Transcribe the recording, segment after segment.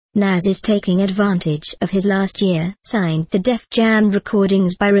Nas is taking advantage of his last year signed to Def Jam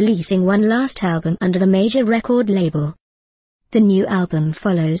Recordings by releasing one last album under the major record label. The new album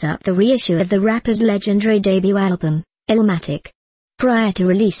follows up the reissue of the rapper's legendary debut album, Illmatic. Prior to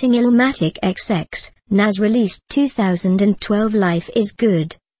releasing Illmatic XX, Nas released 2012 Life is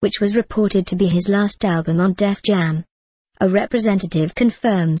Good, which was reported to be his last album on Def Jam. A representative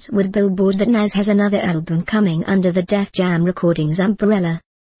confirms with Billboard that Nas has another album coming under the Def Jam Recordings umbrella.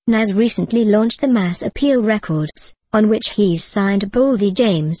 Nas recently launched the Mass Appeal Records, on which he's signed Boldy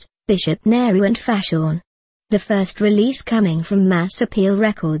James, Bishop Nehru and Fashawn. The first release coming from Mass Appeal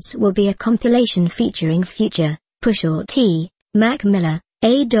Records will be a compilation featuring Future, Pusha T, Mac Miller,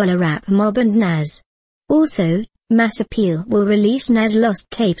 A Dollar Rap Mob and Nas. Also, Mass Appeal will release Nas Lost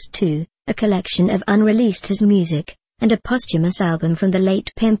Tapes 2, a collection of unreleased his music, and a posthumous album from the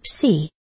late Pimp C.